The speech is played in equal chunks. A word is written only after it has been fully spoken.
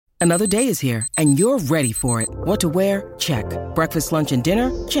Another day is here, and you're ready for it. What to wear? Check. Breakfast, lunch, and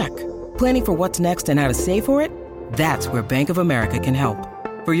dinner? Check. Planning for what's next and how to save for it? That's where Bank of America can help.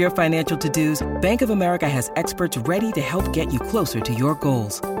 For your financial to-dos, Bank of America has experts ready to help get you closer to your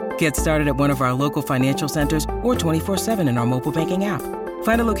goals. Get started at one of our local financial centers or 24/7 in our mobile banking app.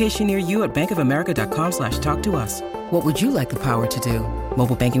 Find a location near you at bankofamerica.com/talktous. What would you like the power to do?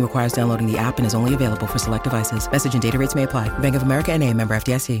 Mobile banking requires downloading the app and is only available for select devices. Message and data rates may apply. Bank of America N.A., member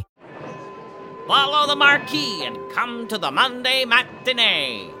FDIC. Follow the marquee and come to the Monday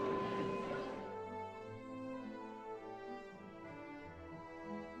matinee.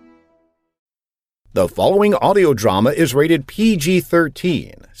 The following audio drama is rated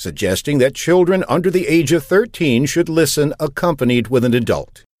PG-13, suggesting that children under the age of 13 should listen accompanied with an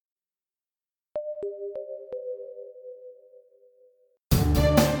adult.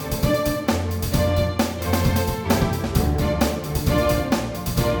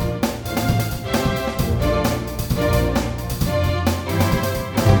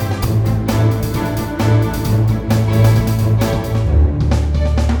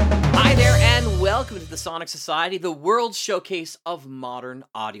 The Sonic Society, the world showcase of modern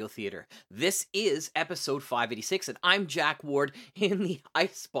audio theater. This is episode 586, and I'm Jack Ward in the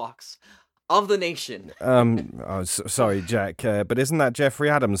icebox of the nation. Sorry, Jack, but isn't that Jeffrey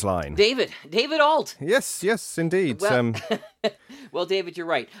Adams' line? David Alt. Yes, indeed. Well, David, you're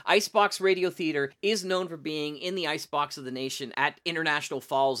right. Icebox Radio Theater is known for being in the icebox of the nation at International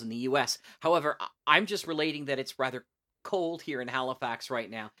Falls in the U.S. However, I'm just relating that it's rather cold here in Halifax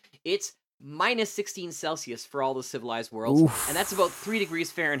right now. It's minus 16 Celsius for all the civilized worlds, Oof. And that's about 3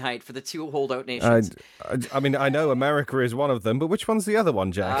 degrees Fahrenheit for the two holdout nations. I mean, I know America is one of them, but which one's the other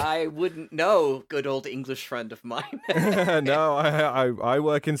one, Jack? I wouldn't know, good old English friend of mine. No, I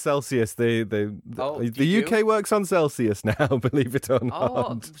work in Celsius. The UK works on Celsius now, believe it or not.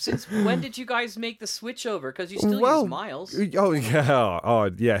 Oh, since when did you guys make the switch over? Because you still use miles. Oh, yeah.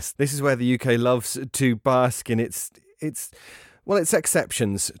 Oh, yes. This is where the UK loves to bask in its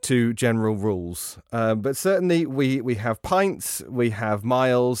exceptions to general rules. But certainly we have pints, we have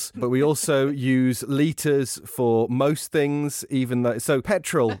miles, but we also use litres for most things, even though... So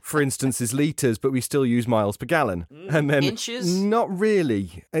petrol, for instance, is litres, but we still use miles per gallon. And then inches? Not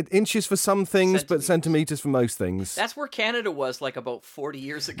really. Inches for some things, but centimetres for most things. That's where Canada was like about 40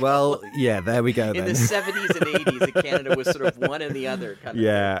 years ago. Well, yeah, there we go then. In the 70s and 80s, Canada was sort of one and the other.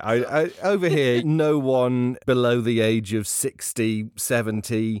 Over here, no one below the age of 60,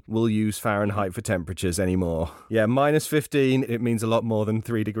 70 will use Fahrenheit for temperatures anymore. Yeah, minus 15, it means a lot more than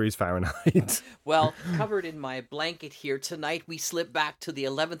 3 degrees Fahrenheit. Well, covered in my blanket here, tonight we slip back to the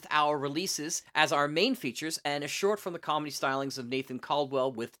 11th hour releases as our main features and a short from the comedy stylings of Nathan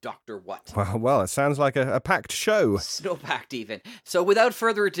Caldwell with Dr. What. Well, it sounds like a packed show. Snow-packed even. So without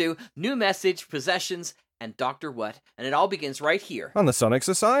further ado, New Message, Possessions, and Dr. What, and it all begins right here. On the Sonic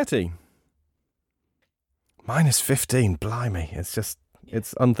Society. Minus 15, blimey.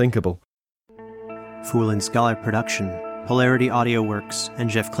 It's unthinkable. Fool and Scholar Production, Polarity Audio Works, and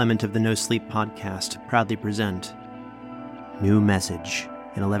Jeff Clement of the No Sleep Podcast proudly present New Message,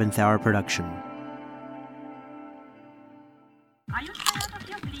 an 11th hour production. Are you tired of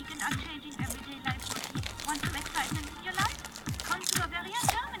your bleak and unchanging everyday life? Want some excitement in your life? Come to Bavaria,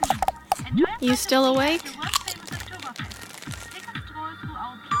 Germany. Enjoy You still awake? the world-famous Oktoberfest. Take a stroll through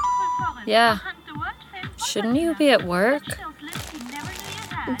our beautiful forest. Yeah. Hunt the world-famous Shouldn't you be at work?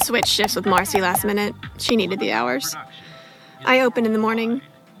 Switched shifts with Marcy last minute. She needed the hours. I opened in the morning.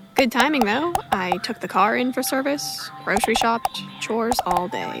 Good timing, though. I took the car in for service, grocery shopped, chores all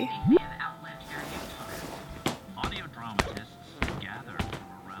day.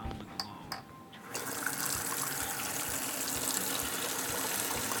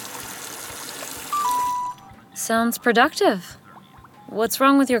 Sounds productive. What's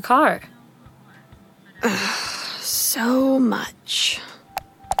wrong with your car? So much.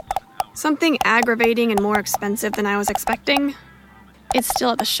 Something aggravating and more expensive than I was expecting. It's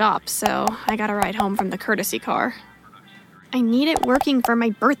still at the shop, so I gotta ride home from the courtesy car. I need it working for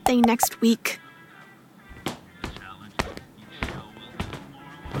my birthday next week.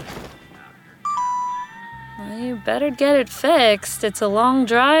 Well, you better get it fixed. It's a long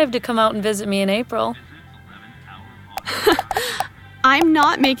drive to come out and visit me in April. I'm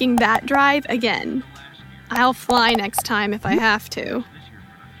not making that drive again. I'll fly next time if I have to.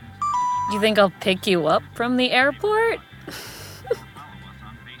 You think I'll pick you up from the airport?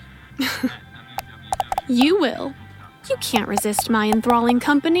 You will. You can't resist my enthralling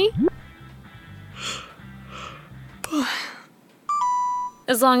company.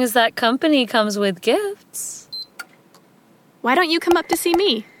 As long as that company comes with gifts. Why don't you come up to see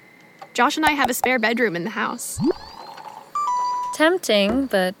me? Josh and I have a spare bedroom in the house. Tempting,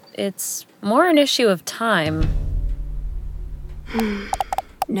 but it's more an issue of time.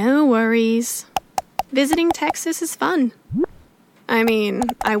 No worries. Visiting Texas is fun. I mean,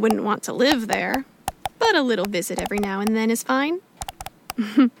 I wouldn't want to live there, but a little visit every now and then is fine.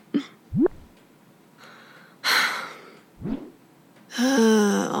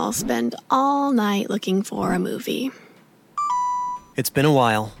 I'll spend all night looking for a movie. It's been a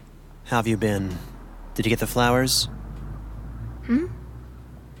while. How have you been? Did you get the flowers?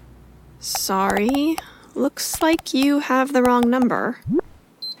 Sorry. Looks like you have the wrong number.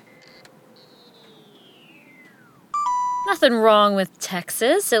 Nothing wrong with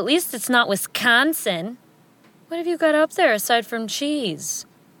Texas. At least it's not Wisconsin. What have you got up there aside from cheese?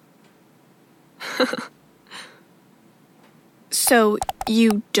 So,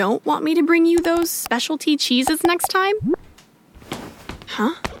 you don't want me to bring you those specialty cheeses next time?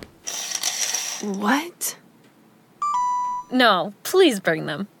 Huh? What? No, please bring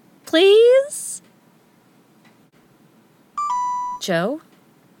them. Please? Joe?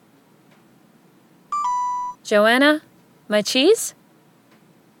 Joanna? My cheese?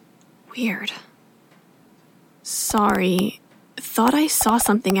 Weird. Sorry. Thought I saw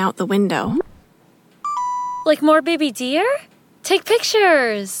something out the window. Like more baby deer? Take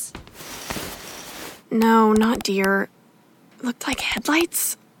pictures! No, not deer. Looked like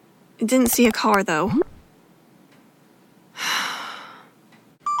headlights. Didn't see a car, though.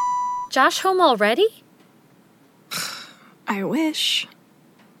 Josh home already? I wish.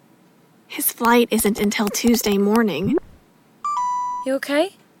 His flight isn't until Tuesday morning. You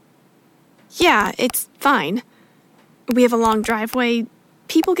okay? Yeah, it's fine. We have a long driveway.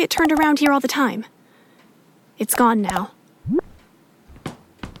 People get turned around here all the time. It's gone now.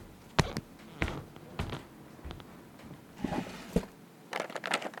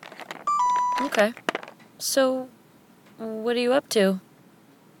 Okay. So, what are you up to?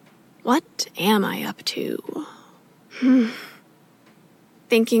 What am I up to?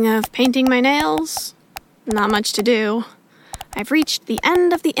 Thinking of painting my nails? Not much to do. I've reached the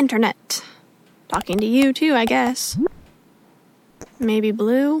end of the internet. Talking to you too, I guess. Maybe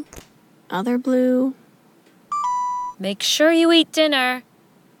blue? Other blue? Make sure you eat dinner.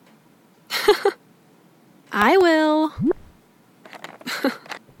 I will.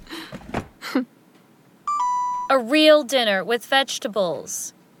 A real dinner with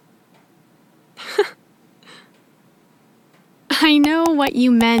vegetables. I know what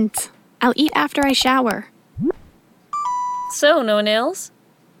you meant. I'll eat after I shower. So, no nails?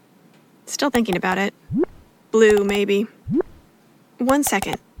 Still thinking about it. Blue, maybe. 1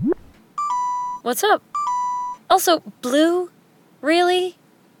 second. What's up? Also, blue? Really?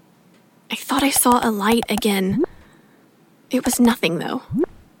 I thought I saw a light again. It was nothing, though.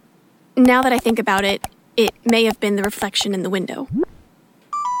 Now that I think about it, it may have been the reflection in the window.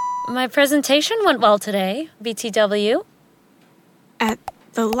 My presentation went well today, BTW. At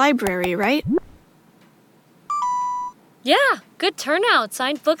the library, right? Yeah, good turnout,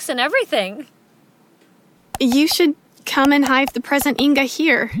 signed books and everything. You should come and hide the present Inga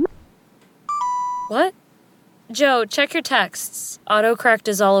here. What? Joe, check your texts. Autocorrect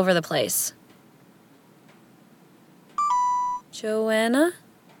is all over the place. Joanna?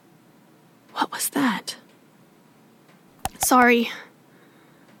 What was that? Sorry.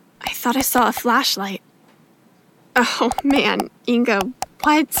 I thought I saw a flashlight. Oh, man, Inga,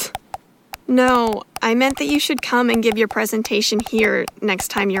 what? No, I meant that you should come and give your presentation here next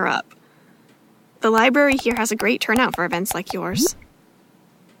time you're up. The library here has a great turnout for events like yours.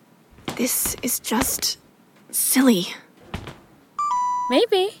 This is just silly.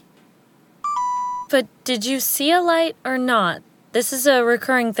 Maybe. But did you see a light or not? This is a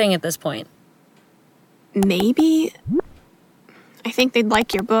recurring thing at this point. Maybe? I think they'd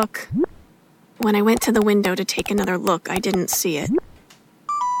like your book. When I went to the window to take another look, I didn't see it.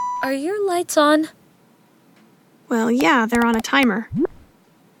 Are your lights on? Well, yeah, they're on a timer.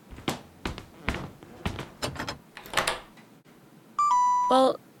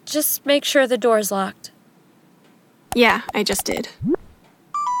 Well, just make sure the door's locked. Yeah, I just did.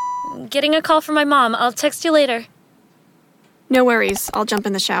 Getting a call from my mom. I'll text you later. No worries, I'll jump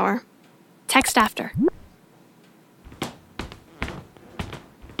in the shower. Text after.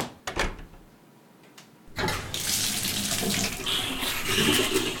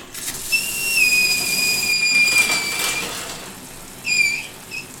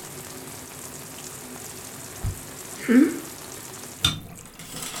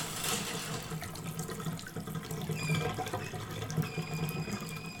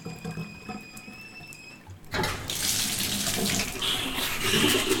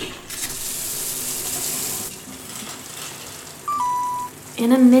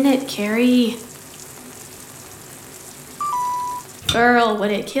 In a minute, Carrie. Girl,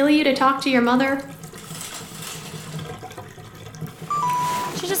 would it kill you to talk to your mother?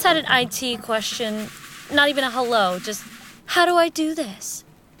 She just had an IT question. Not even a hello, just, how do I do this?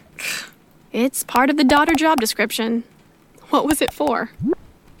 It's part of the daughter job description. What was it for?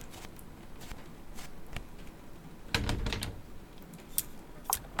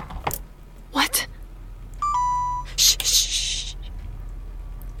 What? Shh.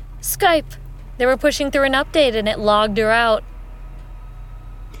 Skype. They were pushing through an update and it logged her out.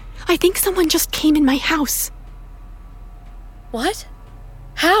 I think someone just came in my house. What?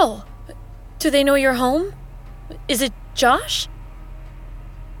 How? Do they know you're home? Is it Josh?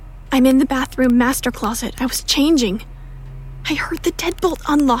 I'm in the bathroom master closet. I was changing. I heard the deadbolt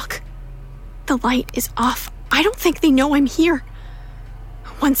unlock. The light is off. I don't think they know I'm here.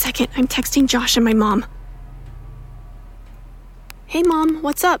 1 second, I'm texting Josh and my mom. Hey, Mom,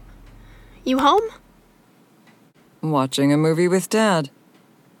 what's up? You home? Watching a movie with Dad.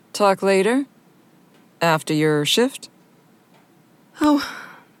 Talk later? After your shift? Oh,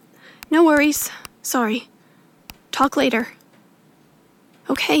 no worries. Sorry. Talk later.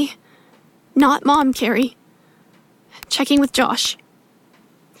 Okay. Not Mom, Carrie. Checking with Josh.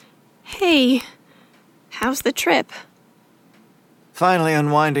 Hey, how's the trip? Finally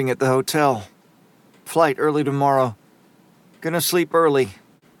unwinding at the hotel. Flight early tomorrow. Gonna sleep early.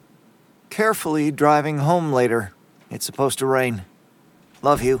 Carefully driving home later. It's supposed to rain.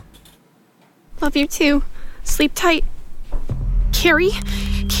 Love you. Love you too. Sleep tight. Carrie,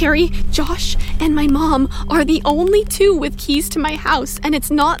 Josh, and my mom are the only two with keys to my house, and it's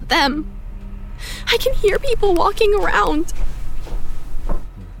not them. I can hear people walking around.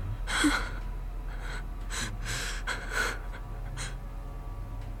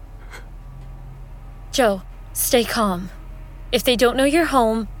 Joe, stay calm. If they don't know you're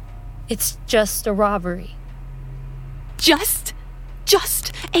home, it's just a robbery. Just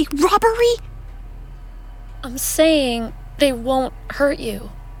a robbery? I'm saying they won't hurt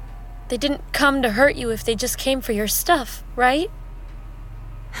you. They didn't come to hurt you if they just came for your stuff, right?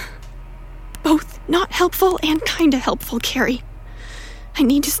 Both not helpful and kinda helpful, Carrie. I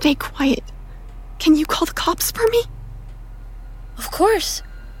need to stay quiet. Can you call the cops for me? Of course.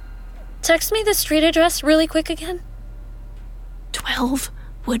 Text me the street address really quick again. 12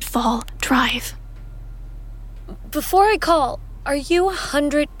 Woodfall Drive. Before I call, are you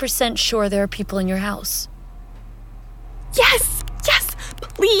 100% sure there are people in your house? Yes!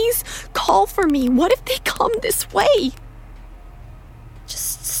 Please, call for me. What if they come this way?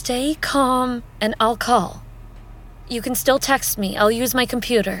 Just stay calm and I'll call. You can still text me. I'll use my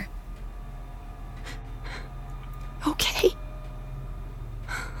computer. Okay.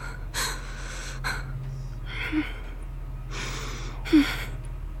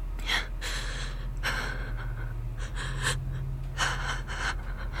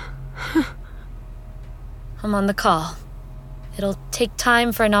 I'm on the call. It'll take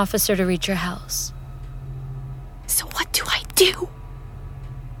time for an officer to reach your house. So what do I do?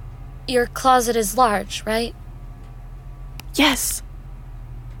 Your closet is large, right? Yes.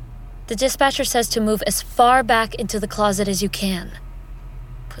 The dispatcher says to move as far back into the closet as you can.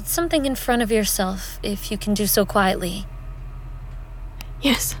 Put something in front of yourself, if you can do so quietly.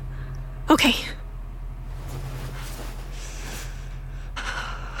 Yes. Okay.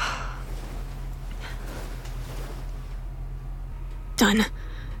 Done.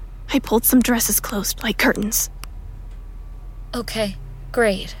 I pulled some dresses closed, like curtains. Okay,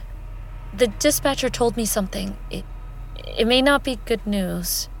 great. The dispatcher told me something. It may not be good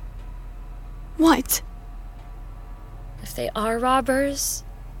news. What? If they are robbers,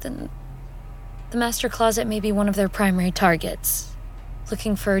 then the master closet may be one of their primary targets,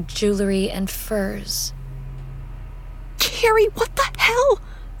 looking for jewelry and furs. Carrie, what the hell?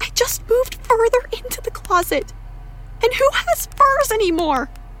 I just moved further into the closet. And who has furs anymore?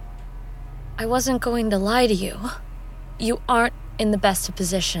 I wasn't going to lie to you. You aren't in the best of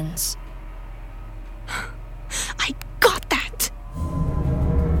positions. I got that.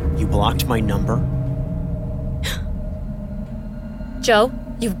 You blocked my number? Joe,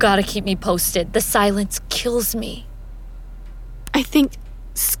 you've got to keep me posted. The silence kills me. I think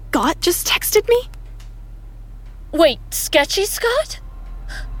Scott just texted me. Wait, Sketchy Scott?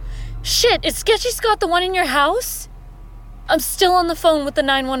 Shit, is Sketchy Scott the one in your house? I'm still on the phone with the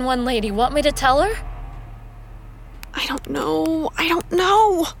 911 lady. Want me to tell her? I don't know.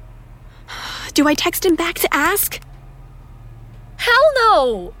 Do I text him back to ask? Hell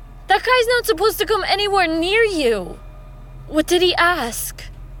no! That guy's not supposed to come anywhere near you. What did he ask?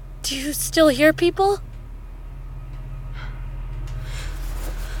 Do you still hear people?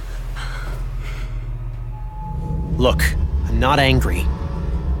 Look, I'm not angry.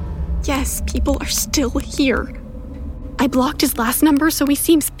 Yes, people are still here. I blocked his last number, so he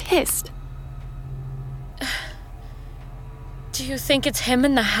seems pissed. Do you think it's him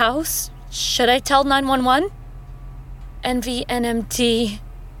in the house? Should I tell 911? NVNMD.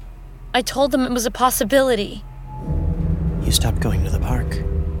 I told them it was a possibility. You stopped going to the park.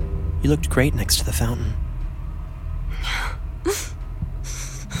 You looked great next to the fountain.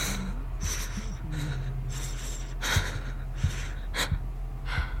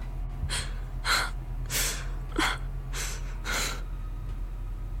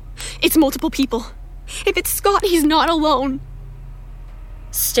 It's multiple people. If it's Scott, he's not alone.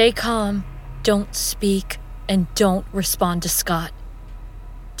 Stay calm, don't speak, and don't respond to Scott.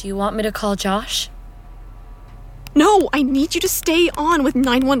 Do you want me to call Josh? No, I need you to stay on with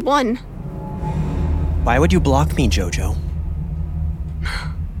 911. Why would you block me, Jojo?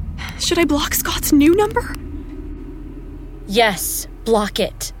 Should I block Scott's new number? Yes, block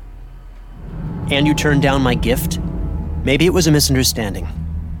it. And you turned down my gift? Maybe it was a misunderstanding.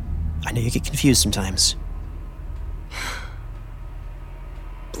 I know you get confused sometimes.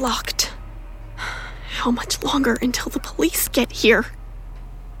 Blocked. How much longer until the police get here?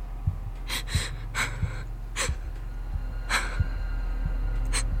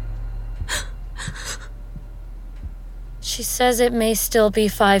 She says it may still be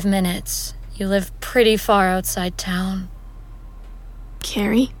 5 minutes. You live pretty far outside town.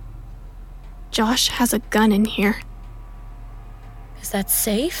 Carrie, Josh has a gun in here. Is that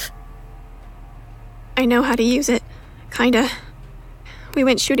safe? I know how to use it. Kinda. We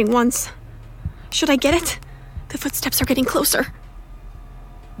went shooting once. Should I get it? The footsteps are getting closer.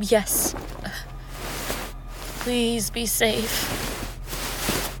 Yes. Please be safe.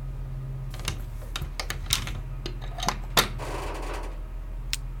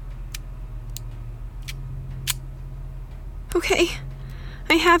 Okay,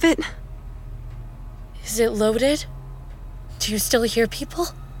 I have it. Is it loaded? Do you still hear people?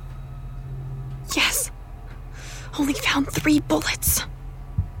 Yes. Only found 3 bullets.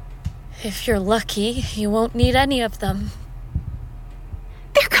 If you're lucky, you won't need any of them.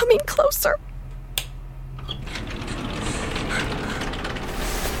 They're coming closer.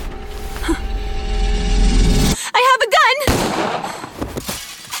 I have a gun!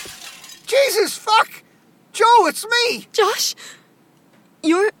 Jesus, fuck! Joe, it's me! Josh,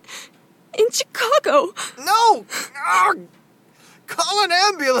 you're in Chicago. No! Ah, call an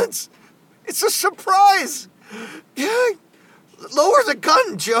ambulance! It's a surprise! Yeah, lower the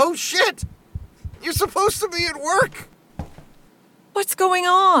gun, Joe. Shit! You're supposed to be at work. What's going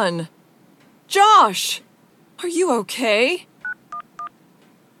on? Josh! Are you okay?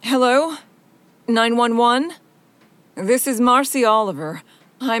 Hello? 911? This is Marcy Oliver.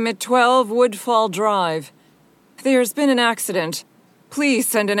 I'm at 12 Woodfall Drive. There's been an accident. Please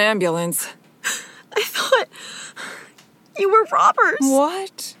send an ambulance. I thought you were robbers.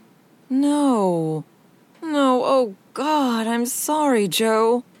 What? No. No, oh God, I'm sorry,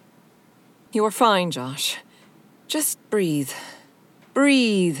 Joe. You're fine, Josh. Just breathe.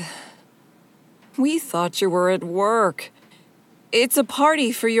 Breathe. We thought you were at work. It's a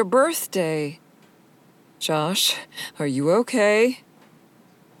party for your birthday. Josh, are you okay?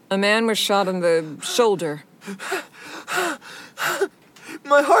 A man was shot in the shoulder.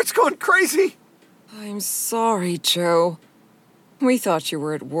 My heart's going crazy. I'm sorry, Joe. We thought you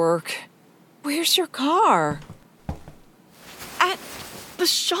were at work. Where's your car? At the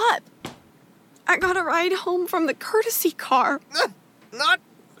shop. I got a ride home from the courtesy car. Not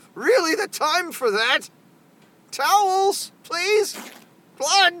really the time for that. Towels, please.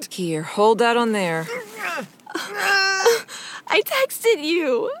 Blood. Here, hold that on there. I texted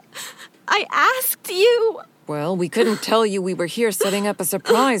you. I asked you. Well, we couldn't tell you we were here setting up a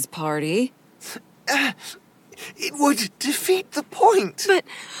surprise party. It would defeat the point. But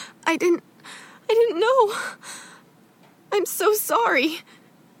I didn't know. I'm so sorry.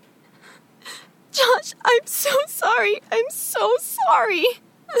 Josh, I'm so sorry. I'm so sorry.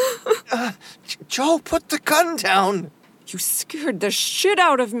 Joe, put the gun down. You scared the shit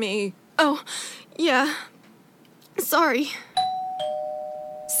out of me. Oh, yeah. Sorry.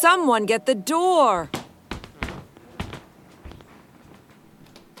 Someone get the door.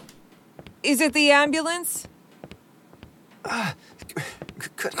 Is it the ambulance?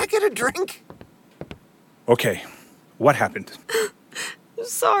 Could I get a drink? Okay, what happened?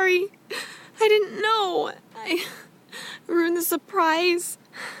 Sorry. I didn't know. I ruined the surprise.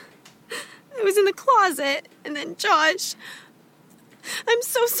 I was in the closet, and then Josh. I'm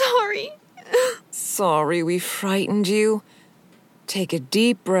so sorry. Sorry we frightened you. Take a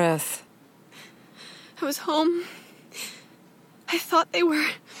deep breath. I was home I thought they were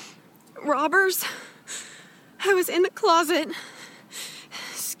robbers. I was in the closet,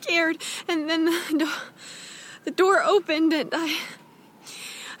 scared, and then the door opened and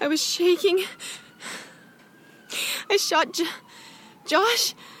I was shaking. I shot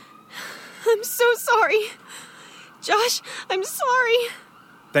Josh. I'm so sorry. Josh, I'm sorry.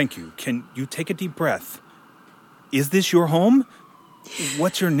 Thank you. Can you take a deep breath? Is this your home?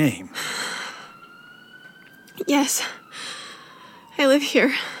 What's your name? Yes. I live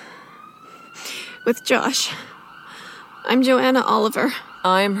here. With Josh. I'm Joanna Oliver.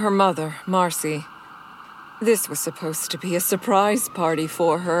 I'm her mother, Marcy. This was supposed to be a surprise party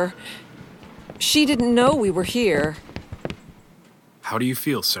for her. She didn't know we were here. How do you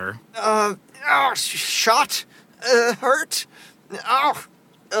feel, sir? Shot. Hurt.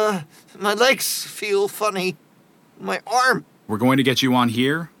 My legs feel funny. My arm. We're going to get you on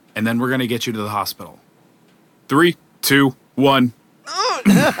here, and then we're going to get you to the hospital. 3, 2, 1.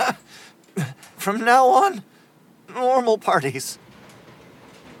 From now on, normal parties.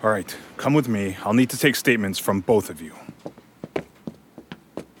 All right, come with me. I'll need to take statements from both of you.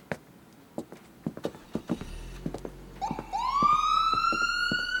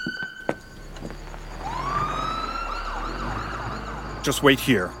 Just wait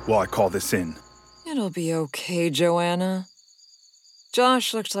here while I call this in. It'll be okay, Joanna.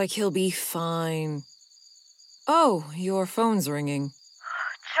 Josh looked like he'll be fine. Oh, your phone's ringing.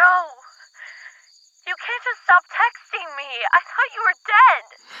 Joe! You can't just stop texting me. I thought you were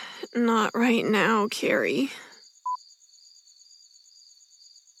dead. Not right now, Carrie.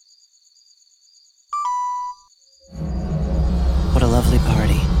 What a lovely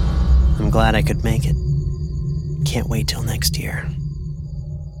party. I'm glad I could make it. Can't wait till next year.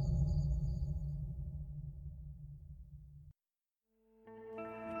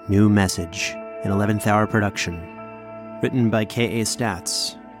 New Message, an 11th hour production. Written by K.A.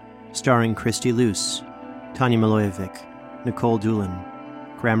 Statz. Starring Christy Luce, Tanya Milojevic, Nicole Doolin,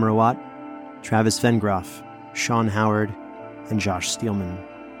 Graham Rawat, Travis Vengroff, Sean Howard, and Josh Steelman.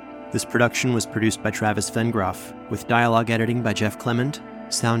 This production was produced by Travis Vengroff, with dialogue editing by Jeff Clement,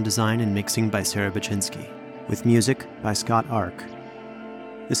 sound design and mixing by Sarah Baczynski, with music by Scott Ark.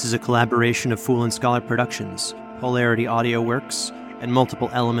 This is a collaboration of Fool and Scholar Productions, Polarity Audio Works, and multiple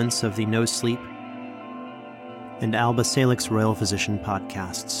elements of the No Sleep and Alba Salix Royal Physician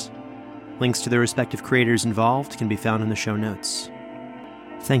podcasts. Links to the respective creators involved can be found in the show notes.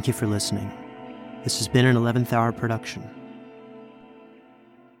 Thank you for listening. This has been an 11th hour production.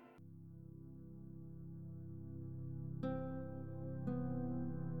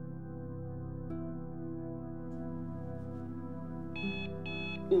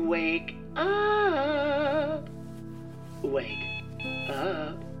 Wake up. Wake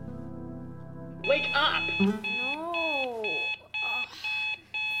up. Wake up! No.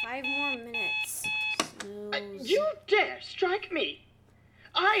 5 more minutes. You dare strike me?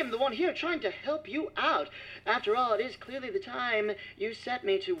 I am the one here trying to help you out. After all, it is clearly the time you set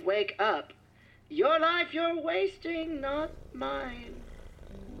me to wake up. Your life you're wasting, not mine.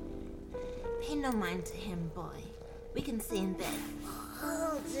 Pay no mind to him, boy. We can stay in bed.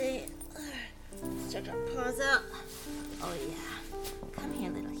 All day. Stretch our paws out. Oh, yeah. Come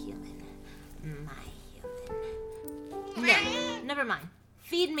here, little human. My human. No, never mind.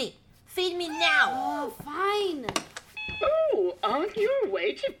 Feed me. Feed me now. Oh, fine. Oh, on your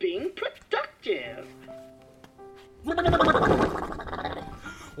way to being productive.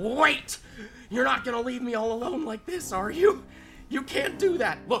 Wait! You're not gonna leave me all alone like this, are you? You can't do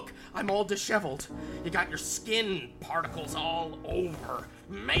that. Look, I'm all disheveled. You got your skin particles all over.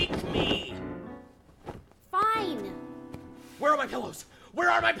 Make me. Fine. Where are my pillows? Where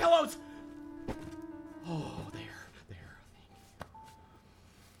are my pillows? Oh, there.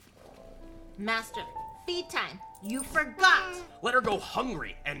 Master, feed time. You forgot. Let her go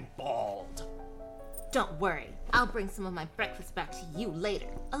hungry and bald. Don't worry. I'll bring some of my breakfast back to you later,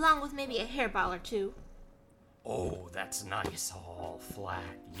 along with maybe a hairball or two. Oh, that's nice. All flat.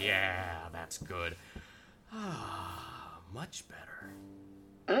 Yeah, that's good. Much better.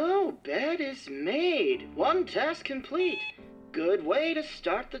 Oh, bed is made. One task complete. Good way to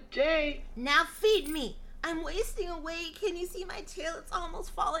start the day. Now feed me. I'm wasting away. Can you see my tail? It's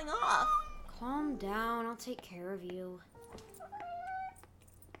almost falling off. Calm down. I'll take care of you.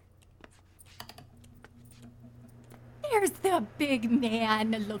 There's the big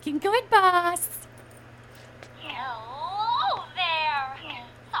man. Looking good, boss. Hello there.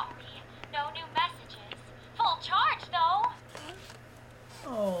 Sorry, no new messages. Full charge, though.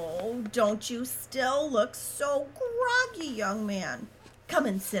 Oh, don't you still look so groggy, young man. Come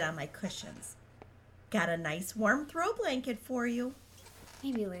and sit on my cushions. Got a nice warm throw blanket for you.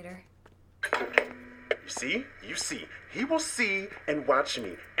 Maybe later. You see. He will see and watch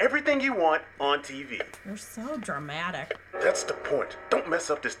me. Everything you want on TV. You're so dramatic. That's the point. Don't mess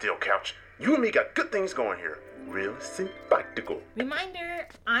up this deal, Couch. You and me got good things going here. Real simpatico. Reminder,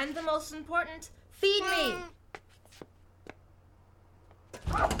 I'm the most important. Feed me.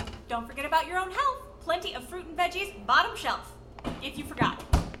 Don't forget about your own health. Plenty of fruit and veggies, bottom shelf. If you forgot.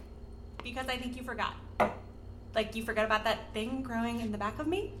 Because I think you forgot. Like you forgot about that thing growing in the back of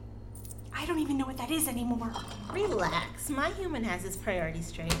me? I don't even know what that is anymore. Relax. My human has his priorities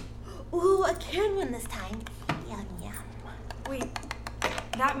straight. Ooh, a can one this time. Yum, yum. Wait,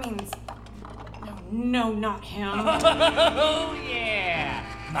 that means... No, not him. Oh, yeah.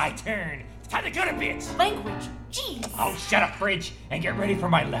 My turn. It's time to go to bits. Language. Jeez. Oh, shut up, fridge, and get ready for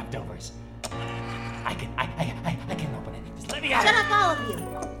my leftovers. I can open it. Just let me out. Shut up, all of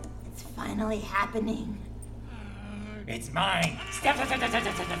you. It's finally happening. It's mine. Step.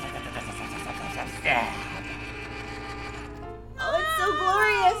 Oh, it's so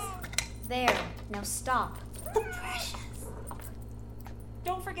glorious. There. Now stop. The precious.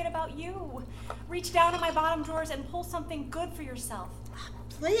 Don't forget about you. Reach down in my bottom drawers and pull something good for yourself.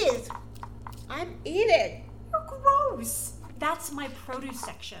 Please. I'm eating. You're gross. That's my produce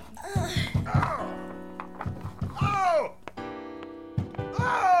section.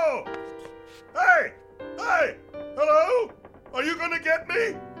 Oh! Hey! Hello? Are you gonna get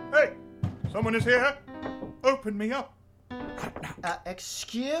me? Hey, someone is here. Open me up.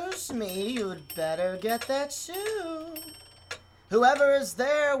 Excuse me, you'd better get that soon. Whoever is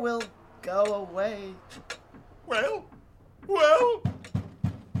there will go away. Well,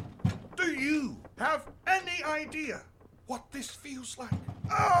 do you have any idea what this feels like?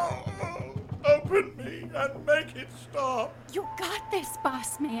 Oh, open me and make it stop. You got this,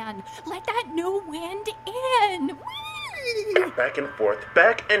 boss man. Let that new wind in. Back and forth.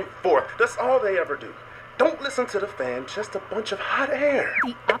 That's all they ever do. Don't listen to the fan, just a bunch of hot air.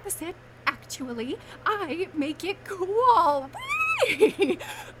 The opposite, actually. I make it cool.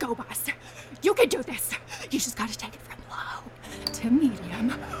 Go, boss. You can do this. You just gotta take it from low to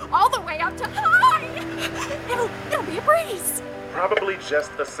medium, all the way up to high. It'll be a breeze. Probably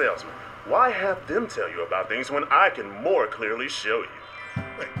just a salesman. Why have them tell you about things when I can more clearly show you?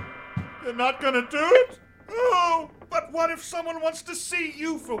 Wait, you're not gonna do it? Oh, but what if someone wants to see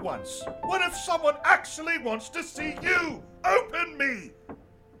you for once? What if someone actually wants to see you? Open me!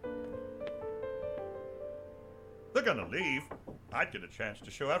 They're gonna leave. I'd get a chance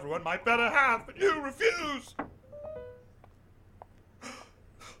to show everyone my better half, but you refuse.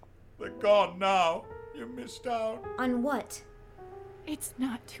 They're gone now. You missed out. On what? It's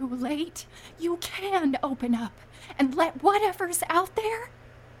not too late. You can open up and let whatever's out there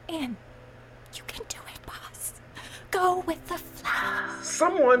in. You can do it, boss. Go with the flow.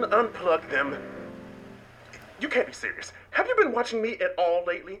 Someone unplug them. You can't be serious. Have you been watching me at all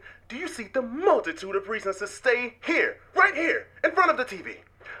lately? Do you see the multitude of reasons to stay here, right here, in front of the TV?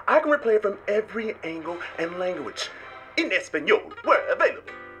 I can replay it from every angle and language. In Espanol, where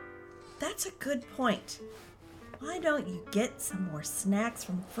available. That's a good point. Why don't you get some more snacks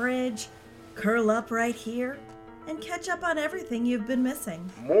from the fridge, curl up right here, and catch up on everything you've been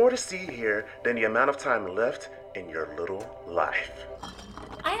missing? More to see here than the amount of time left in your little life.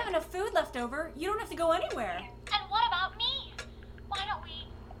 I have enough food left over. You don't have to go anywhere. And what about me? Why don't we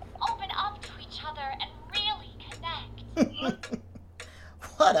open up to each other and really connect?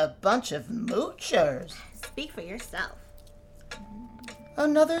 What a bunch of moochers. Speak for yourself.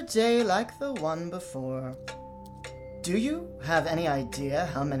 Another day like the one before. Do you have any idea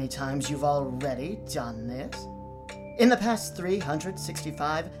how many times you've already done this? In the past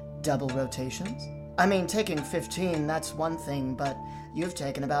 365 double rotations? I mean, taking 15, that's one thing, but you've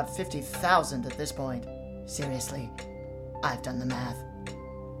taken about 50,000 at this point. Seriously, I've done the math.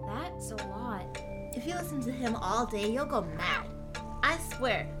 That's a lot. If you listen to him all day, you'll go mad. I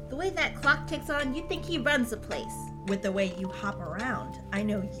swear, the way that clock ticks on, you'd think he runs the place. With the way you hop around, I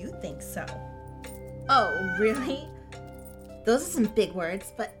know you think so. Oh, really? Those are some big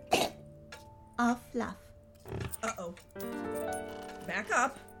words, but all fluff. Uh-oh. Back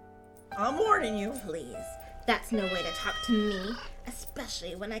up. I'm warning you. Please. That's no way to talk to me,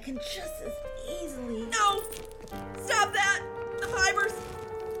 especially when I can just as easily... No! Stop that! The fibers!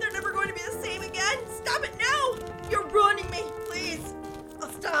 They're never going to be the same again! Stop it now! You're ruining me! Please!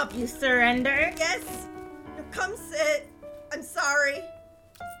 I'll stop. You surrender? Yes! Now come sit. I'm sorry.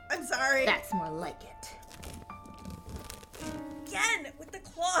 I'm sorry. That's more like it. Again, with the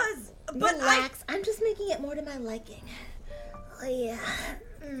claws! But Relax. I'm just making it more to my liking. Oh, yeah.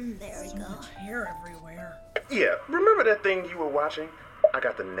 There we go. Hair everywhere. Yeah, remember that thing you were watching? I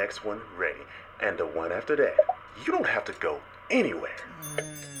got the next one ready, and the one after that. You don't have to go anywhere.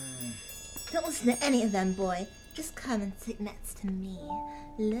 Don't listen to any of them, boy. Just come and sit next to me.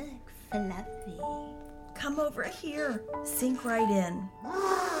 Look, fluffy. Come over here. Sink right in.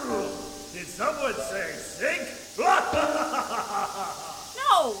 Did someone say sink?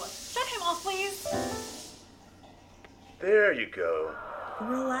 No! Shut him off, please. There you go.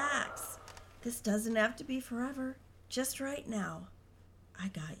 Relax. This doesn't have to be forever. Just right now. I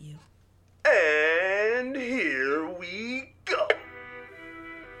got you. And here we go.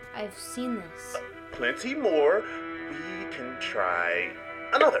 I've seen this. Plenty more. We can try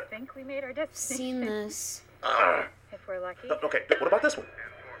another. I think we made our destination. Seen this. If we're lucky. Okay, what about this one?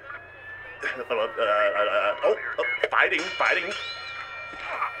 Fighting.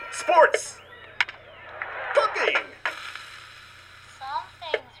 Sports. Cooking.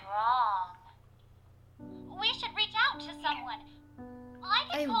 Something's wrong. We should reach out to someone.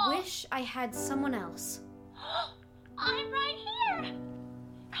 I wish I had someone else. I'm right here.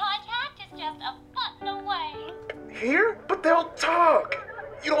 Contact is just a button away. Here? But they'll talk.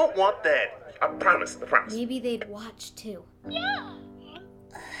 You don't want that. I promise. Maybe they'd watch too. Yeah.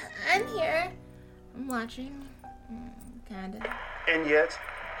 I'm here. I'm watching. Kinda. And yet,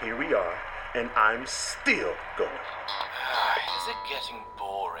 here we are, and I'm still going. Is it getting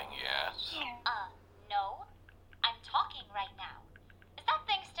boring yet? No. I'm talking right now. Is that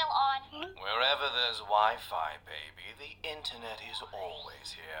thing still on? Wherever there's Wi-Fi, baby, the internet is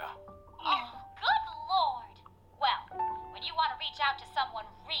always here. Oh, good lord. Well, when you want to reach out to someone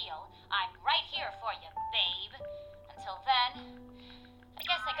real, I'm right here for you, babe. Until then, I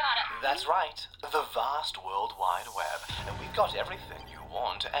guess I gotta... That's right. The vast World Wide Web. And we've got everything you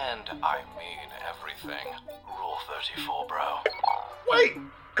want, and I mean everything. Rule 34, bro. Wait!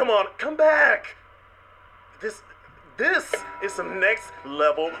 Come on, come back! This is some next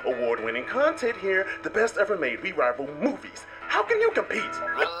level award-winning content here. The best ever made. We rival movies. How can you compete?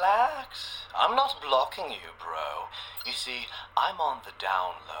 Relax. I'm not blocking you, bro. You see, I'm on the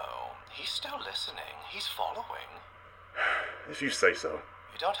down low. He's still listening. He's following. If you say so.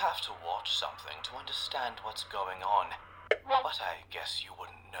 You don't have to watch something to understand what's going on. But I guess you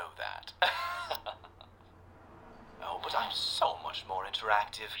wouldn't know that. Oh, but I'm so much more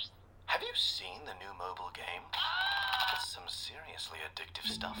interactive. Have you seen the new mobile game? It's some seriously addictive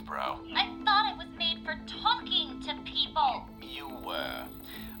stuff, bro. I thought it was made for talking to people. You were.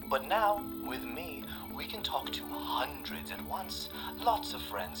 But now, with me, we can talk to hundreds at once. Lots of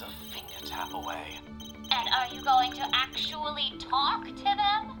friends a finger tap away. And are you going to actually talk to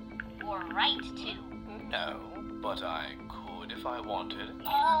them? Or write to? No, but I could if I wanted.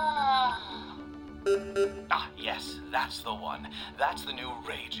 Yes, that's the one. That's the new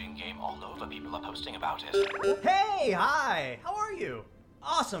raging game. All over people are posting about it. Hey, hi! How are you?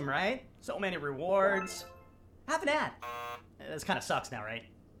 Awesome, right? So many rewards. Have an ad. This kind of sucks now, right?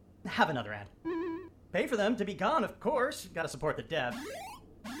 Have another ad. Pay for them to be gone, of course. Gotta support the dev.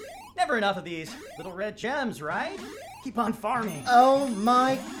 Never enough of these little red gems, right? Keep on farming. Oh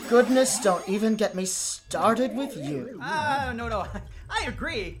my goodness, don't even get me started with you. No. I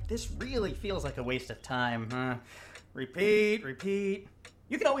agree. This really feels like a waste of time. Repeat.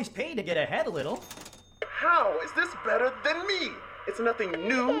 You can always pay to get ahead a little. How is this better than me? It's nothing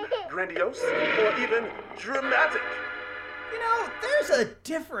new, grandiose, or even dramatic. You know, there's a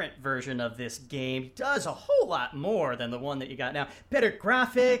different version of this game. It does a whole lot more than the one that you got now. Better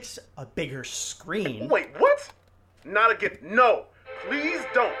graphics, a bigger screen. Wait, what? Not again. No. Please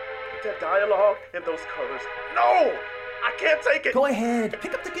don't. That dialogue and those colors. No! I can't take it. Go ahead.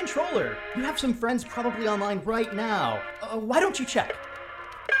 Pick up the controller. You have some friends probably online right now. Why don't you check?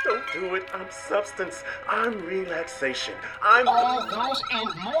 Don't do it. I'm substance. I'm relaxation. I'm... all those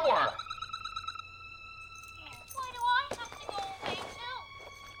and more.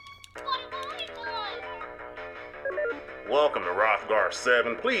 Welcome to Rothgar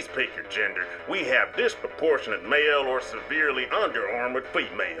 7. Please pick your gender. We have disproportionate male or severely underarmored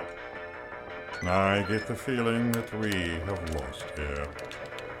female. I get the feeling that we have lost here.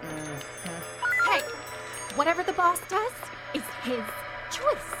 Hey, whatever the boss does is his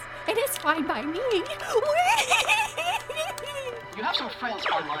choice. It is fine by me. You have some friends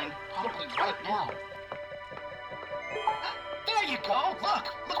online, probably right now. There you go!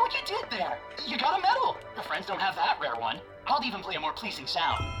 Look what you did there! You got a medal! Your friends don't have that rare one. I'll even play a more pleasing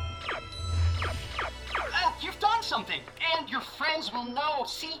sound. You've done something! And your friends will know!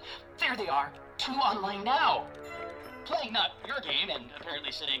 See? There they are. 2 online now. Playing not your game, and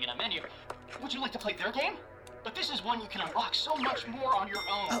apparently sitting in a menu. Would you like to play their game? but this is one you can unlock so much more on your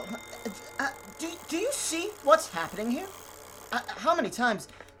own. Do you see what's happening here? How many times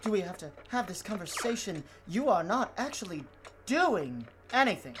do we have to have this conversation? You are not actually doing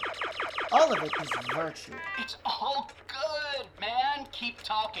anything. All of it is virtue. It's all good, man. Keep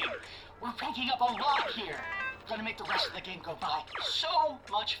talking. We're ranking up a lot here. We're gonna make the rest of the game go by so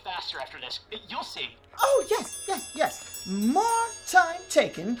much faster after this. You'll see. Oh, yes. More time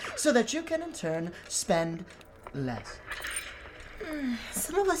taken so that you can in turn spend less.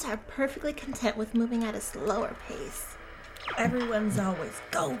 Some of us are perfectly content with moving at a slower pace. Everyone's always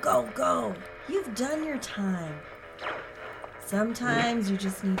go, go, go. You've done your time. Sometimes you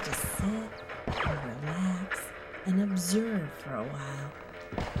just need to sit and relax and observe for a while.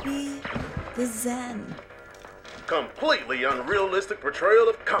 Be the Zen. Completely unrealistic portrayal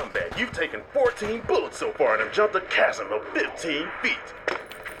of combat. You've taken 14 bullets so far and have jumped a chasm of 15 feet.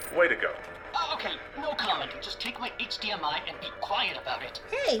 Way to go. Okay, no comment. Just take my HDMI and be quiet about it.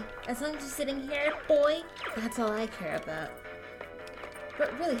 Hey, as long as you're sitting here, boy, that's all I care about.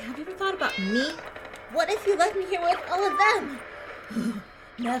 But really, have you ever thought about me? What if you left me here with all of them?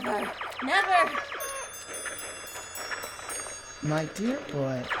 Never. My dear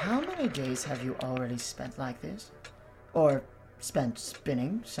boy, how many days have you already spent like this? Or spent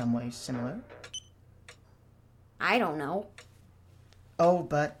spinning some way similar? I don't know. Oh,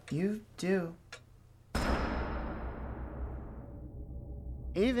 but you do.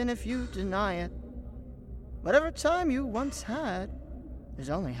 Even if you deny it, whatever time you once had, there's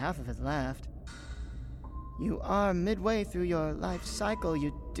only half of it left. You are midway through your life cycle,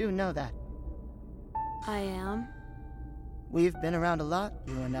 you do know that. I am. We've been around a lot,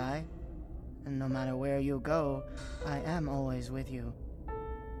 you and I, and no matter where you go, I am always with you.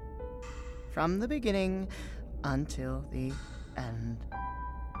 From the beginning until the end.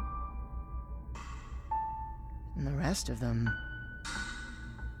 And the rest of them,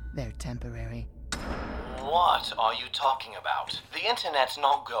 they're temporary. What are you talking about? The internet's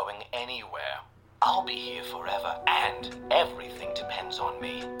not going anywhere. I'll be here forever, and everything depends on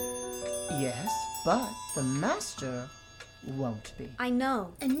me. Yes, but the master won't be. I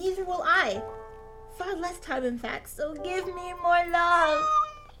know, and neither will I. Far less time, in fact, so give me more love.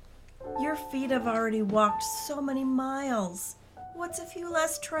 Your feet have already walked so many miles. What's a few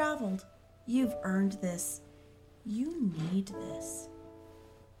less traveled? You've earned this. You need this.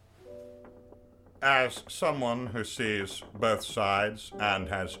 As someone who sees both sides and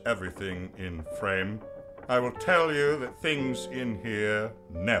has everything in frame, I will tell you that things in here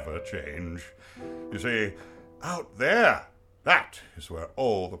never change. You see, out there, that is where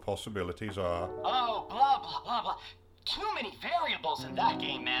all the possibilities are. Oh, blah, blah, blah, blah. Too many variables in that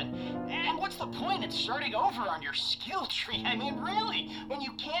game, man. And what's the point in starting over on your skill tree? I mean, really? When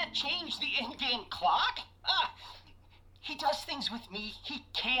you can't change the in-game clock? He does things with me he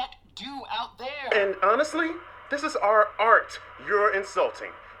can't do out there. And honestly, this is our art you're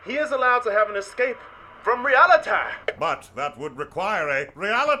insulting. He is allowed to have an escape from reality. But that would require a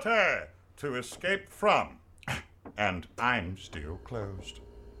reality to escape from. And I'm still closed.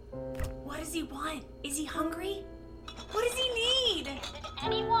 What does he want? Is he hungry? What does he need? Did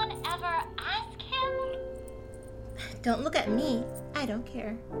anyone ever ask him? Don't look at me. I don't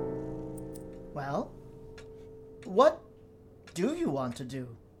care. Well, what do you want to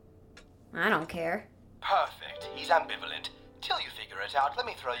do? I don't care. Perfect. He's ambivalent. Till you figure it out, let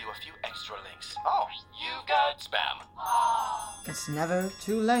me throw you a few extra links. Oh, you've got spam. It's never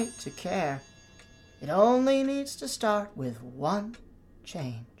too late to care. It only needs to start with one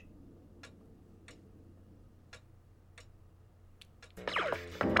change.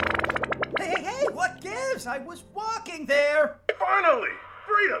 Hey, what gives? I was walking there. Finally!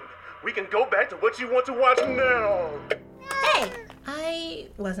 Freedom! We can go back to what you want to watch now. Hey! I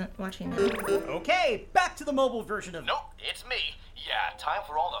wasn't watching that. Okay, back to the mobile version of... Nope, it's me. Yeah, time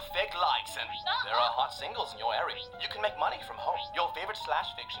for all the fake likes, and there are hot singles in your area. You can make money from home. Your favorite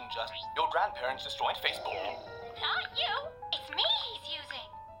slash fiction just... Your grandparents destroyed Facebook. Not you. It's me he's using.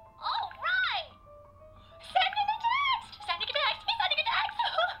 All right. Sending a text. He's sending a text.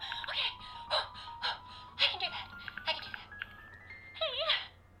 Okay. I can do that. Hey,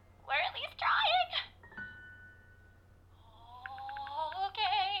 we're at least trying.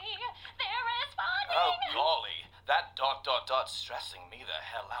 Okay, they're responding. Oh, golly. That ... stressing me the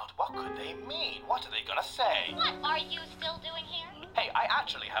hell out. What could they mean? What are they gonna say? What are you still doing here? Hey, I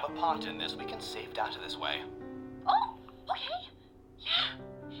actually have a part in this. We can save data this way. Oh, okay. Yeah.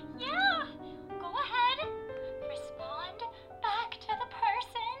 Go ahead. Respond back to the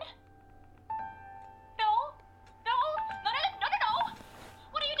person. No.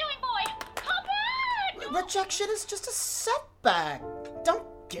 What are you doing, boy? Come back! Rejection is just a setback. Don't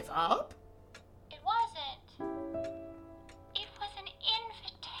give up. It wasn't. It was an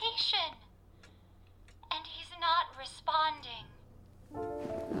invitation. And he's not responding.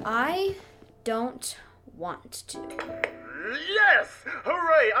 I don't want to. Yes!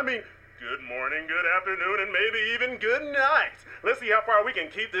 Hooray! I mean, good morning, good afternoon, and maybe even good night. Let's see how far we can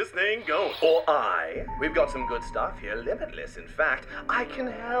keep this thing going. Or we've got some good stuff here, limitless. In fact, I can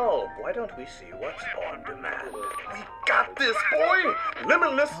help. Why don't we see what's on demand? We got this, boy!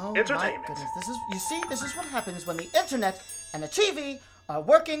 Limitless entertainment. My goodness, this is what happens when the internet and the TV are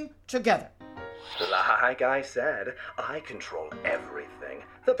working together. Like I said, I control everything.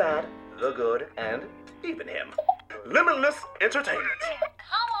 The bad, the good, and even him. Limitless entertainment.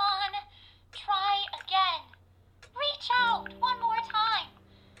 Come on. Try again. Reach out one more time.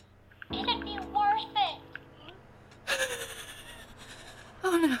 It'd be worth it.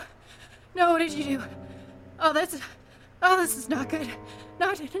 Oh no. No, what did you do? This is not good.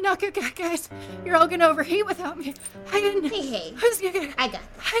 Not good, guys. You're all gonna overheat without me. Hey. I got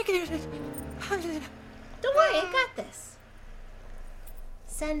this. Don't worry, I got this.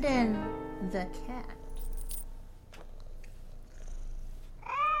 Send in the cat.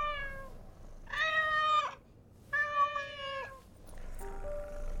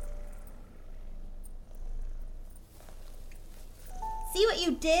 See what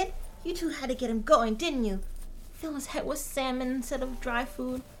you did? You two had to get him going, didn't you? Fill his head with salmon instead of dry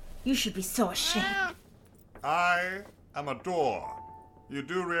food. You should be so ashamed. I am a door. You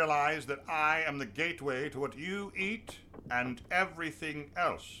do realize that I am the gateway to what you eat and everything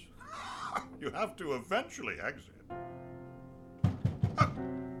else. You have to eventually exit.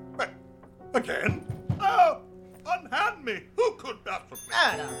 Again? Oh, unhand me. Who could possibly?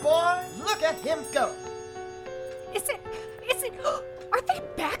 Anna, boy, look at him go. Is it? Are they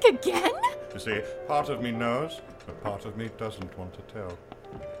back again? You see, part of me knows, but part of me doesn't want to tell.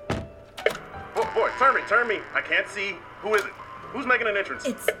 Oh, boy, turn me. I can't see. Who is it? Who's making an entrance?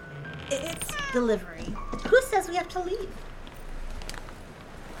 It's delivery. Who says we have to leave?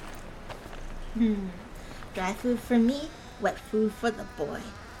 Dry food for me, wet food for the boy.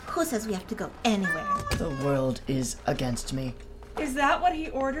 Who says we have to go anywhere? The world is against me. Is that what he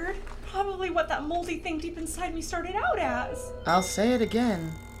ordered? Probably what that moldy thing deep inside me started out as. I'll say it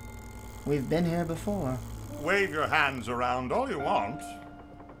again. We've been here before. Wave your hands around all you want.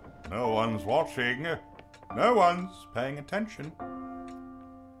 No one's watching. No one's paying attention.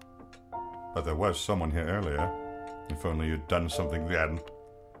 But there was someone here earlier. If only you'd done something then.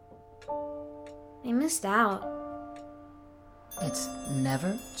 I missed out. It's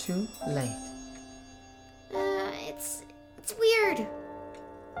never too late. It's weird.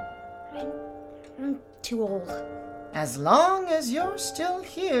 I'm too old. As long as you're still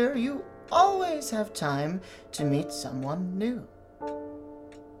here, you always have time to meet someone new.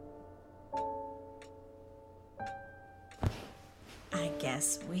 I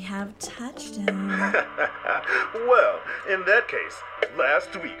guess we have touchdown. Well, in that case,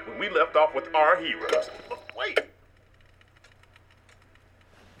 last week when we left off with our heroes... Wait!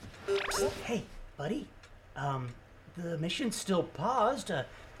 Hey, buddy. The mission's still paused.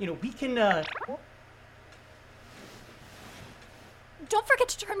 We can, Don't forget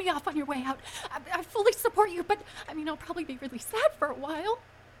to turn me off on your way out. I fully support you, but, I'll probably be really sad for a while.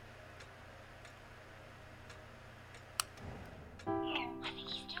 I think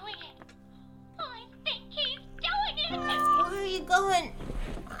he's doing it. I think he's doing it. Where are you going?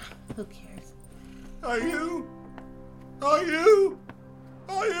 Who cares? Are you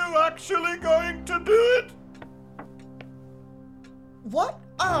actually going to do it? What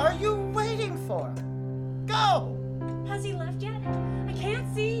are you waiting for? Go! Has he left yet? I can't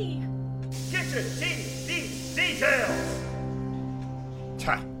see. Get to these details!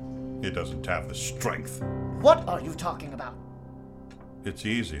 He doesn't have the strength. What are you talking about? It's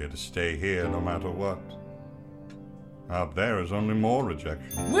easier to stay here no matter what. Out there is only more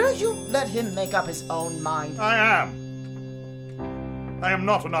rejection. Will you let him make up his own mind? I am. I am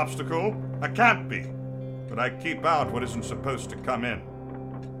not an obstacle. I can't be. But I keep out what isn't supposed to come in.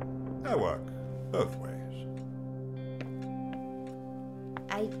 I work both ways.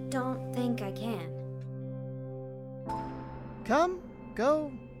 I don't think I can. Come,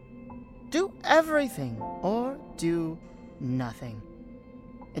 go. Do everything or do nothing.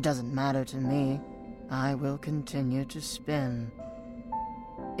 It doesn't matter to me. I will continue to spin.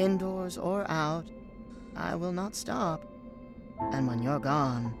 Indoors or out, I will not stop. And when you're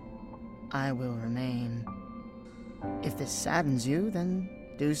gone, I will remain. If this saddens you, then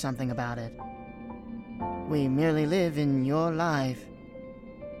do something about it. We merely live in your life.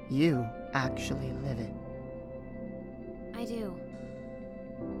 You actually live it? I do.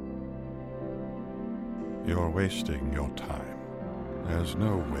 You're wasting your time. There's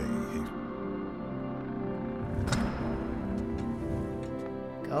no way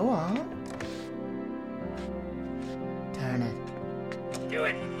Go on. Turn it. Do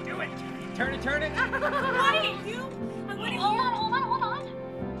it! Do it! Turn it, turn it! Wait, you? I want to hold on.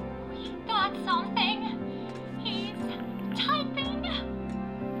 We got something. He's typing.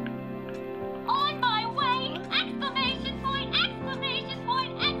 On my way! Exclamation point! Exclamation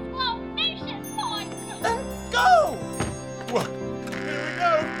point! Exclamation point! Then go! What? Here we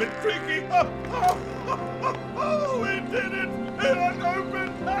go! Bit tricky! Oh, we did it! It has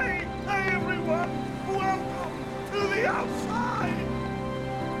opened! Hey, everyone! Welcome to the outside!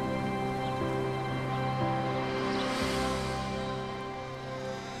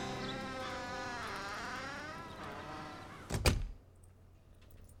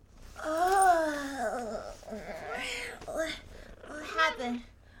 What happened?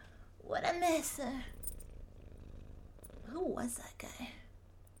 What'd I miss? Who was that guy?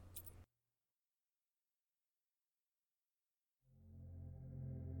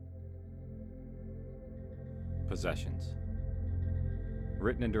 Possessions.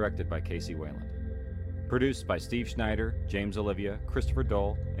 Written and directed by Casey Wayland. Produced by Steve Schneider, James Olivia, Christopher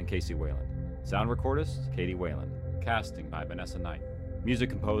Dole, and Casey Wayland. Sound recordist, Katie Wayland. Casting by Vanessa Knight. Music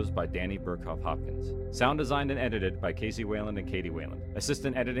composed by Danny Burkhoff Hopkins. Sound designed and edited by Casey Wayland and Katie Wayland.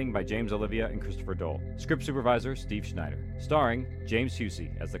 Assistant editing by James Olivia and Christopher Dole. Script supervisor, Steve Schneider. Starring James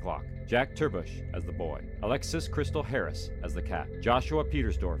Husey as the clock. Jack Turbush as the boy. Alexis Crystal Harris as the cat. Joshua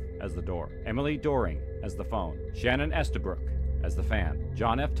Petersdorf as the door. Emily Doring as the phone. Shannon Estabrook as the fan.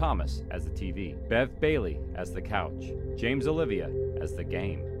 John F. Thomas as the TV. Bev Bailey as the couch. James Olivia as the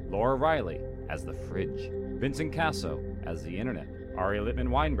game. Laura Riley as the fridge. Vincent Casso as the internet. Ari Littman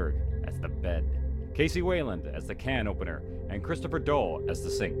Weinberg as the bed. Casey Wayland as the can opener. And Christopher Dole as the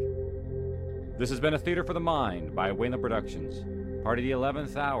sink. This has been a Theater for the Mind by Wayland Productions, part of the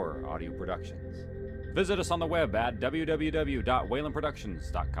 11th Hour Audio Productions. Visit us on the web at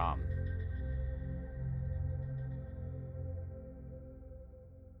www.waylandproductions.com.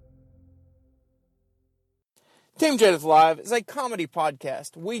 Team Jadith Live is a comedy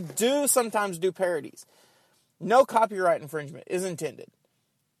podcast. We do sometimes do parodies. No copyright infringement is intended.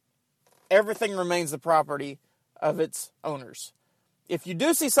 Everything remains the property of its owners. If you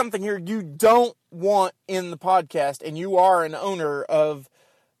do see something here you don't want in the podcast and you are an owner of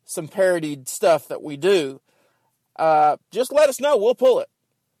some parodied stuff that we do, just let us know. We'll pull it.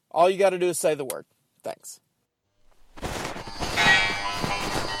 All you got to do is say the word. Thanks.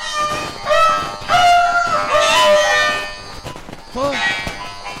 What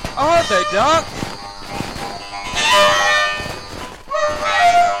are they, Doc?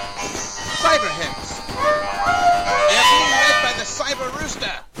 Cyberheads. They're being led by the Cyber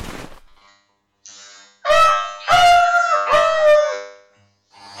Rooster.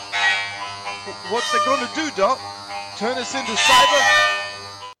 What's they gonna do, Doc? Turn us into cyber?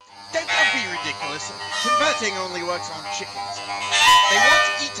 Don't be ridiculous. Converting only works on chickens. They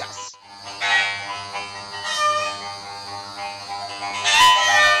want to eat us.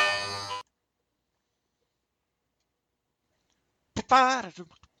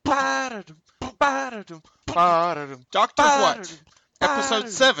 Doctor What? Episode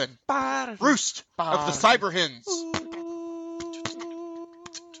 7. Roost of the Cyber Hens.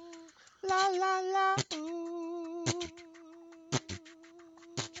 La la la.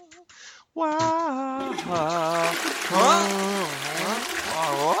 Wow. Huh?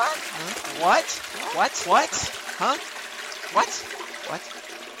 What? What? Huh? What?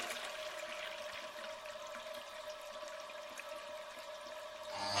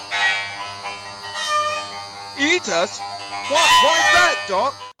 Eat us? Why's that,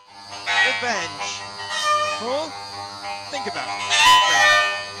 Doc? Revenge. Huh? Think about it.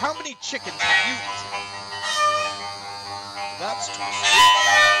 How many chickens have you eaten? That's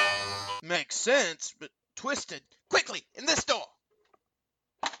twisted. Makes sense, but twisted. Quickly, in this door.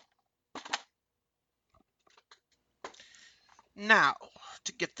 Now,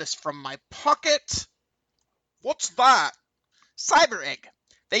 to get this from my pocket. What's that? Cyber egg.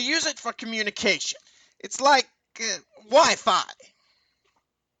 They use it for communication. It's like Wi-Fi.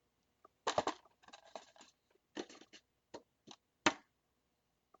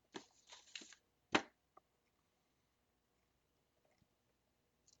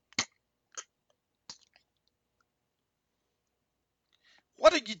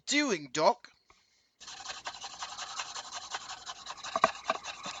 What are you doing, Doc?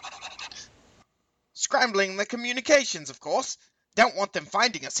 Scrambling the communications, of course. Don't want them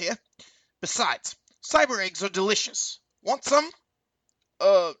finding us here. Besides, cyber eggs are delicious. Want some?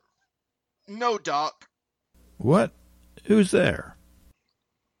 No, Doc. What? Who's there?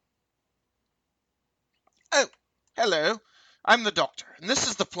 Oh, hello. I'm the doctor, and this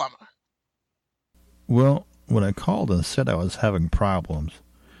is the plumber. Well, when I called and said I was having problems,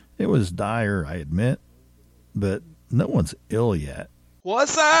 it was dire, I admit, but no one's ill yet.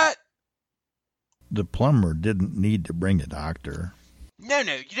 What's that? The plumber didn't need to bring a doctor. No,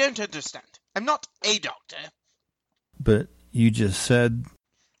 you don't understand. I'm not a doctor. But you just said...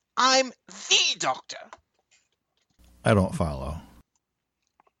 I'm the doctor. I don't follow.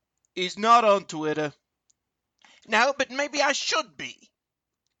 He's not on Twitter. No, but maybe I should be.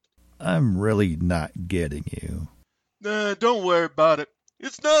 I'm really not getting you. Nah, don't worry about it.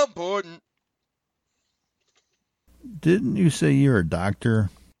 It's not important. Didn't you say you're a doctor?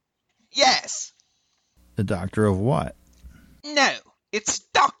 Yes. A doctor of what? No, it's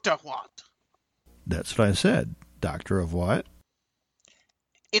Dr. What. That's what I said. Doctor of what?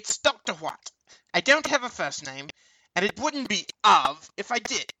 It's Dr. What. I don't have a first name, and it wouldn't be of if I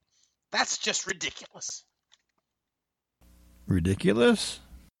did. That's just ridiculous. Ridiculous?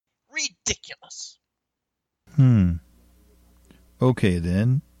 Ridiculous. Okay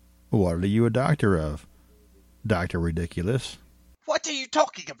then. What are you a doctor of? Dr. Ridiculous? What are you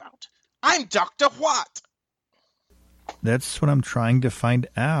talking about? I'm Dr. What. That's what I'm trying to find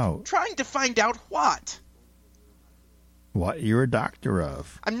out. Trying to find out what? What you're a doctor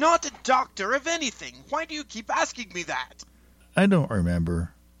of. I'm not a doctor of anything. Why do you keep asking me that? I don't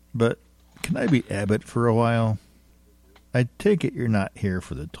remember. But can I be Abbott for a while? I take it you're not here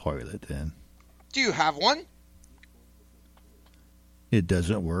for the toilet then. Do you have one? It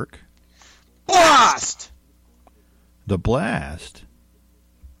doesn't work. Blast! The blast?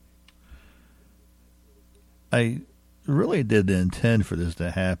 I really didn't intend for this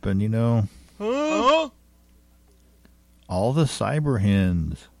to happen, you know. Huh? All the cyber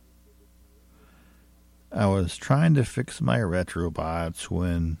hens. I was trying to fix my retrobots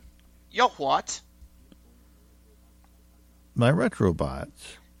when... Your what? My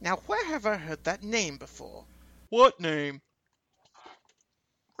retrobots. Now, where have I heard that name before? What name?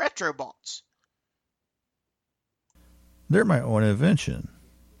 Retrobots. They're my own invention.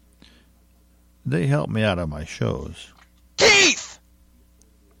 They help me out on my shows. Keith!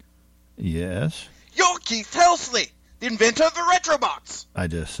 Yes? You're Keith Helsley, the inventor of the Retrobots. I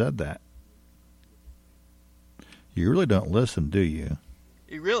just said that. You really don't listen, do you?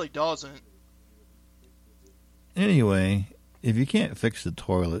 He really doesn't. Anyway, if you can't fix the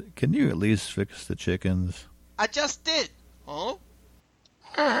toilet, can you at least fix the chickens? I just did. Huh?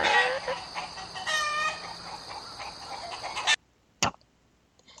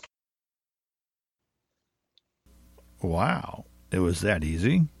 Wow, it was that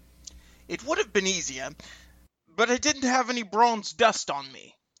easy? It would have been easier, but I didn't have any bronze dust on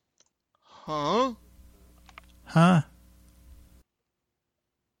me. Huh? Huh?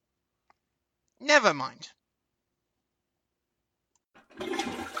 Never mind.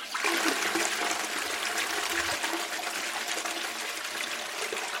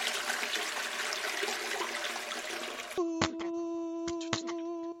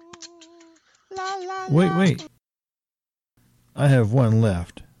 Wait. I have one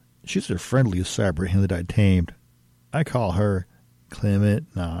left. She's the friendliest cyber hen that I tamed. I call her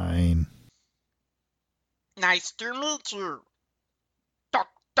Clement 9. Nice to meet you,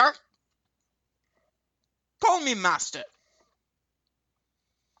 Doctor. Call me Master.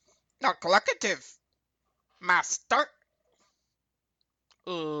 Not collocative. Master.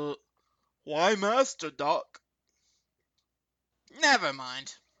 Why Master, Doc? Never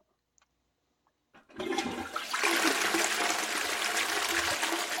mind.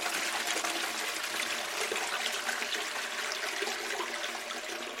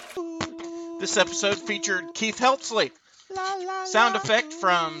 This episode featured Keith Helsley. Sound effect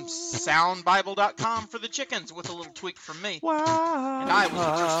from soundbible.com for the chickens with a little tweak from me. And I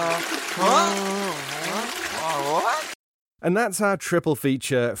was what? And that's our triple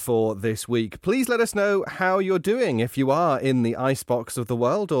feature for this week. Please let us know how you're doing if you are in the icebox of the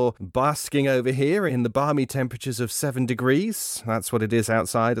world or basking over here in the balmy temperatures of 7 degrees. That's what it is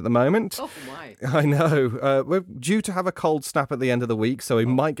outside at the moment. Oh, my. I know. We're due to have a cold snap at the end of the week, so we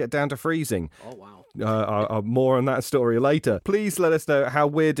might get down to freezing. Oh, wow. More on that story later. Please let us know how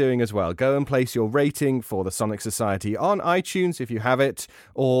we're doing as well. Go and place your rating for the Sonic Society on iTunes if you have it,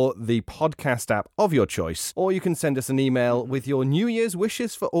 or the podcast app of your choice. Or you can send us an email with your New Year's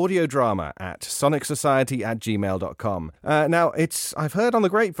wishes for audio drama at sonicsociety@gmail.com. Now, I've heard on the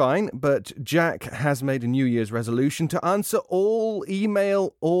grapevine, but Jack has made a New Year's resolution to answer all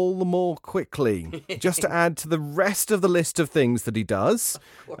email all the more quickly, just to add to the rest of the list of things that he does.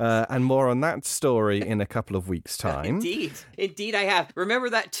 And more on that story in a couple of weeks' time. Indeed I have. Remember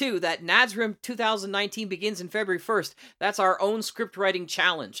that too, that NADSRIM 2019 begins in February 1st. That's our own script writing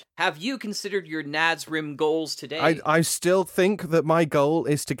challenge. Have you considered your NADSRIM goals today? I still think that my goal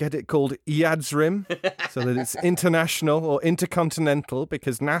is to get it called IADSRIM, so that it's international or intercontinental,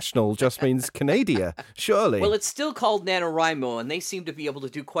 because national just means Canada, surely. Well, it's still called NaNoWriMo, and they seem to be able to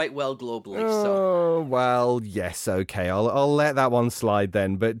do quite well globally. Oh, well, yes, okay. I'll let that one slide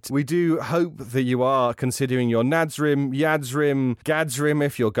then. But we do hope that you are considering your NADSRIM, YADSRIM, GADSRIM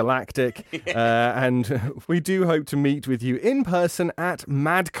if you're galactic. And we do hope to meet with you in person at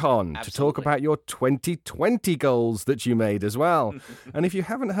MadCon to talk about your 2020 goals that you made as well. And if you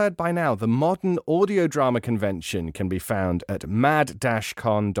haven't heard by now, the Modern Audio Drama Convention can be found at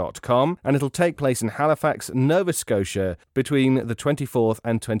mad-con.com, and it'll take place in Halifax, Nova Scotia between the 24th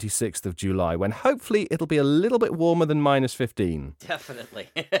and 26th of July, when hopefully it'll be a little bit warmer than -15. Definitely.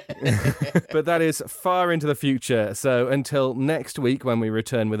 But that is far into the future, so until next week when we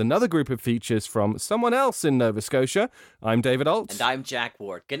return with another group of features from someone else in Nova Scotia, I'm David Alt. And I'm Jack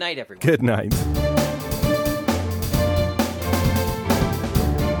Ward. Good night, everyone. Good night.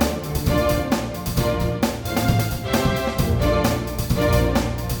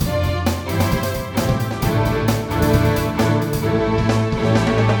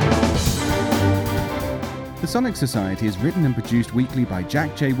 The Sonic Society is written and produced weekly by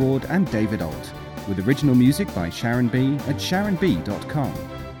Jack J. Ward and David Alt, with original music by Sharon B. at sharonb.com.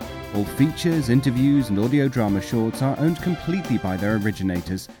 All features, interviews, and audio drama shorts are owned completely by their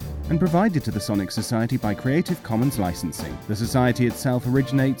originators and provided to the Sonic Society by Creative Commons licensing. The Society itself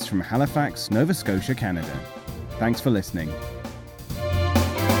originates from Halifax, Nova Scotia, Canada. Thanks for listening.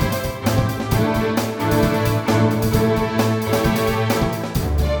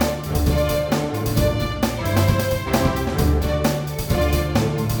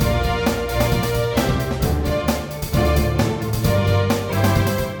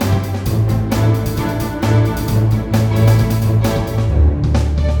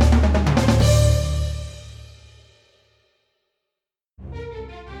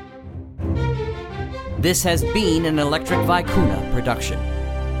 This has been an Electric Vicuna production.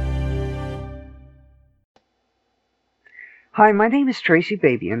 Hi, my name is Tracy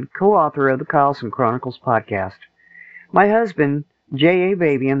Babian, co-author of the Carlson Chronicles podcast. My husband, J.A.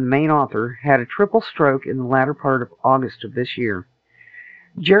 Babian, the main author, had a triple stroke in the latter part of August of this year.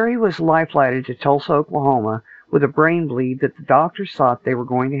 Jerry was life-flighted to Tulsa, Oklahoma, with a brain bleed that the doctors thought they were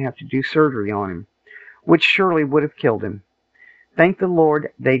going to have to do surgery on him, which surely would have killed him. Thank the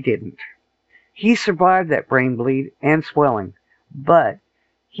Lord they didn't. He survived that brain bleed and swelling, but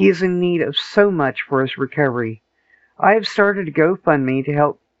he is in need of so much for his recovery. I have started a GoFundMe to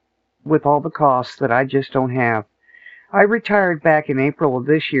help with all the costs that I just don't have. I retired back in April of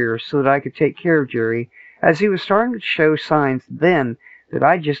this year so that I could take care of Jerry, as he was starting to show signs then that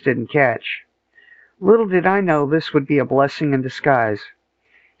I just didn't catch. Little did I know this would be a blessing in disguise.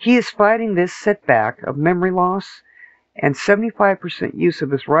 He is fighting this setback of memory loss and 75% use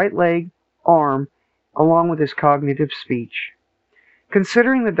of his right leg, arm, along with his cognitive speech.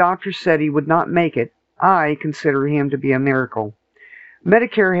 Considering the doctor said he would not make it, I consider him to be a miracle.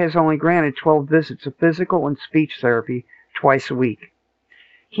 Medicare has only granted 12 visits of physical and speech therapy twice a week.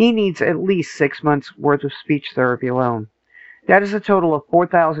 He needs at least 6 months' worth of speech therapy alone. That is a total of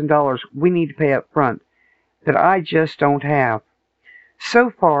 $4,000 we need to pay up front that I just don't have.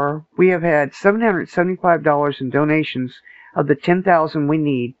 So far, we have had $775 in donations of the $10,000 we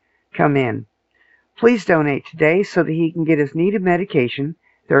need come in. Please donate today so that he can get his needed medication,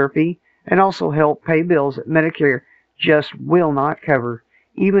 therapy, and also help pay bills that Medicare just will not cover,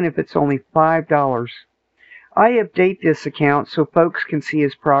 even if it's only $5. I update this account so folks can see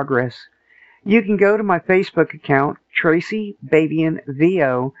his progress. You can go to my Facebook account, Tracy Babian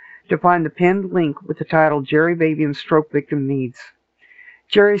VO, to find the pinned link with the title Jerry Babian Stroke Victim Needs.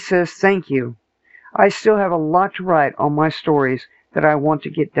 Jerry says thank you. I still have a lot to write on my stories that I want to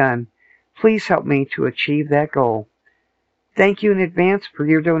get done. Please help me to achieve that goal. Thank you in advance for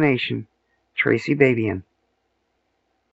your donation. Tracy Babian.